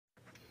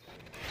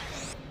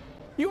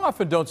You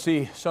often don't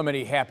see so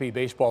many happy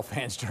baseball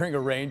fans during a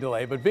rain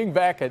delay, but being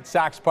back at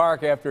Sox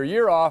Park after a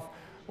year off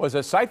was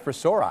a sight for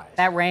sore eyes.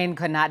 That rain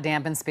could not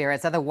dampen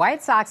spirits at the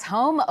White Sox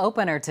home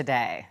opener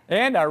today.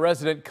 And our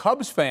resident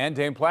Cubs fan,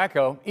 Dane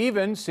Placco,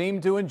 even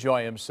seemed to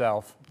enjoy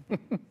himself.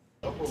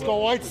 Let's go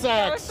White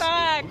Sox!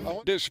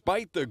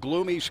 Despite the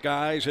gloomy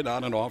skies and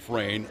on and off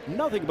rain,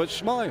 nothing but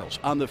smiles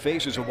on the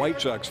faces of White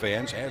Sox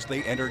fans as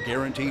they enter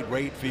Guaranteed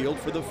Rate Field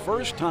for the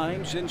first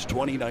time since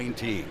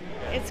 2019.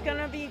 It's going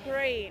to be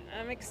great.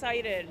 I'm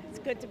excited. It's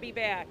good to be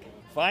back.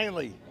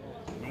 Finally.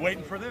 Been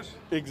waiting for this?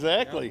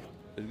 Exactly. Yeah.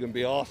 It's going to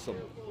be awesome.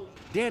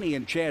 Danny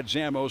and Chad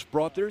Zamos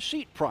brought their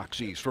seat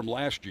proxies from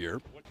last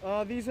year.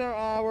 These are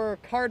our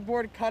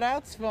cardboard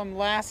cutouts from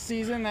last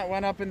season that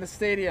went up in the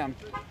stadium.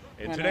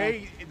 And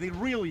today, the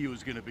real you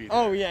is going to be there.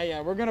 Oh, yeah.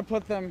 We're going to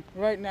put them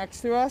right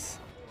next to us.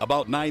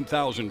 About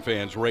 9,000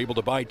 fans were able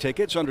to buy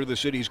tickets under the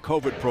city's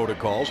COVID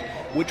protocols,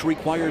 which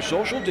require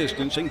social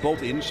distancing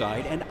both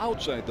inside and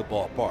outside the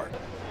ballpark.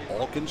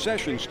 All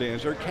concession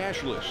stands are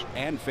cashless,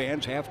 and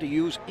fans have to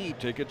use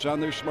e-tickets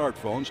on their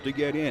smartphones to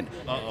get in.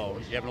 Uh-oh,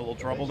 you having a little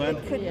trouble then?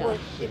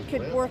 It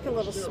could work a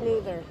little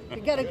smoother.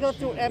 You got to go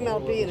through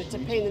MLB, and it's a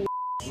pain in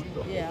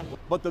the Yeah.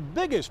 But the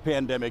biggest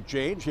pandemic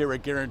change here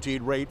at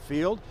Guaranteed Rate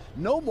Field,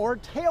 no more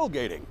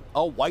tailgating,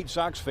 a White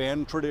Sox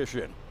fan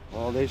tradition.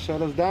 Well, they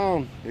shut us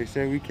down. They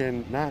said we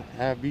cannot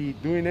be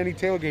doing any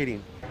tailgating.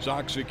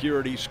 Sox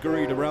security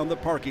scurried around the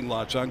parking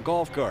lots on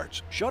golf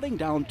carts, shutting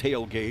down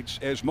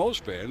tailgates as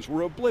most fans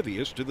were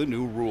oblivious to the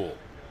new rule.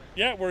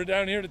 Yeah, we're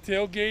down here to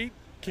tailgate.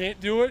 Can't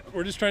do it.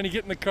 We're just trying to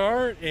get in the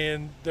car,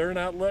 and they're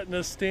not letting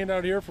us stand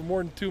out here for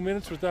more than 2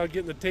 minutes without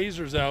getting the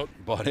tasers out.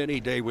 But any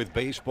day with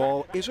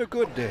baseball is a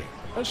good day,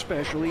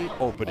 especially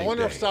opening day. I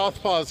wonder if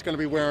Southpaw is going to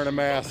be wearing a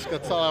mask.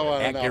 That's all I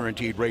want to know. At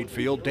Guaranteed Rate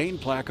Field, Dane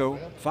Placco,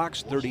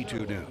 Fox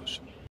 32 News.